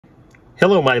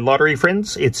Hello, my lottery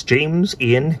friends. It's James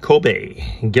in Kobe.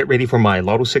 Get ready for my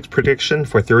Lotto 6 prediction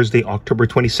for Thursday, October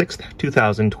 26th,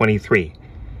 2023.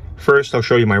 First, I'll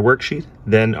show you my worksheet,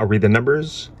 then I'll read the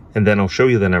numbers, and then I'll show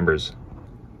you the numbers.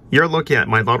 You're looking at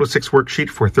my Lotto 6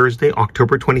 worksheet for Thursday,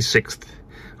 October 26th.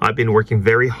 I've been working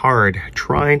very hard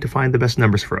trying to find the best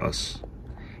numbers for us.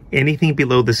 Anything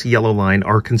below this yellow line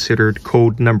are considered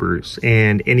code numbers,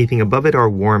 and anything above it are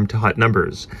warm to hot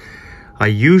numbers. I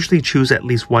usually choose at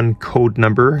least one code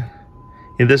number.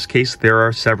 In this case, there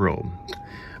are several.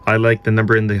 I like the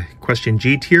number in the question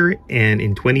G tier and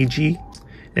in 20G,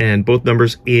 and both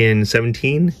numbers in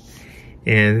 17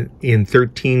 and in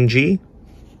 13G,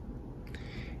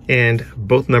 and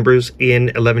both numbers in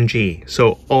 11G.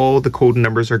 So all the code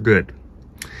numbers are good.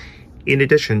 In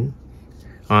addition,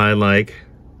 I like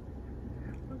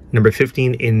number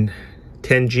 15 in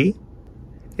 10G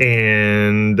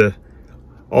and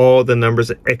all the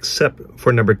numbers except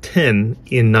for number 10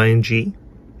 in 9G.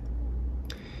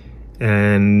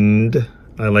 And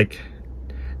I like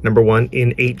number 1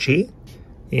 in 8G.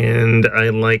 And I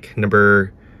like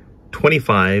number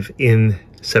 25 in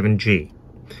 7G.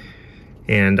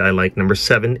 And I like number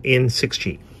 7 in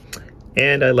 6G.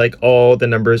 And I like all the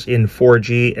numbers in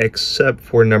 4G except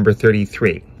for number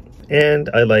 33. And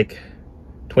I like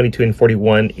 22 and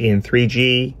 41 in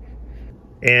 3G.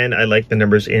 And I like the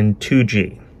numbers in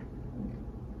 2G.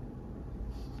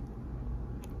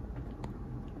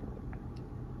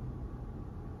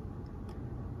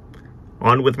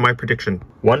 On with my prediction.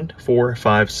 1, 4,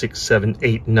 5, 6, 7,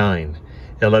 8, 9,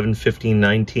 11, 15,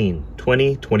 19,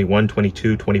 20, 21,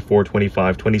 22, 24,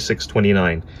 25, 26,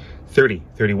 29, 30,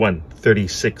 31,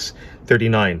 36,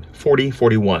 39, 40,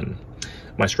 41.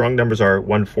 My strong numbers are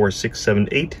 1, 4, 6, 7,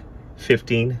 8,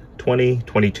 15, 20,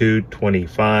 22,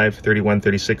 25, 31,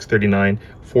 36, 39,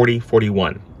 40,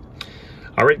 41.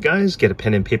 All right, guys, get a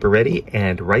pen and paper ready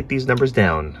and write these numbers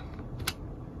down.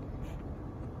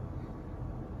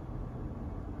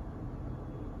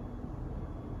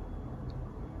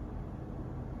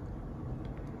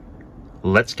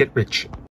 Let's get rich.